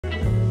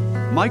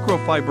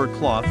Microfiber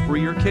cloth for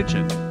your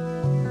kitchen.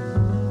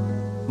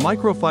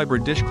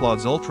 Microfiber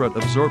dishcloths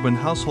ultra-absorbent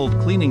household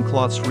cleaning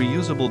cloths.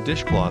 Reusable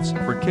dishcloths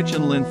for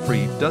kitchen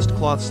lint-free, dust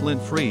cloths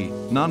lint-free,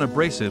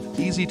 non-abrasive,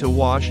 easy to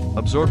wash,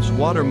 absorbs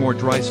water more,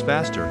 dries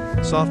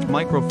faster. Soft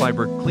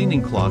microfiber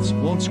cleaning cloths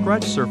won't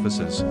scratch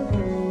surfaces.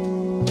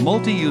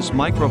 Multi-use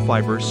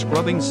microfiber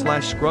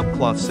scrubbing/scrub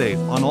cloth, safe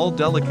on all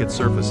delicate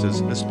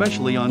surfaces,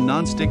 especially on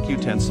non-stick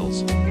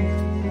utensils.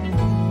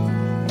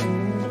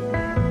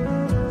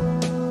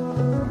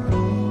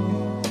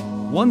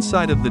 One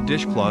side of the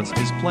dishcloths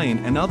is plain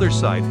and other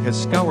side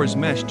has scours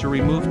mesh to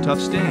remove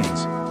tough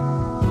stains.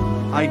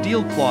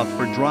 Ideal cloth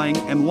for drying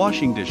and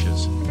washing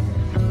dishes.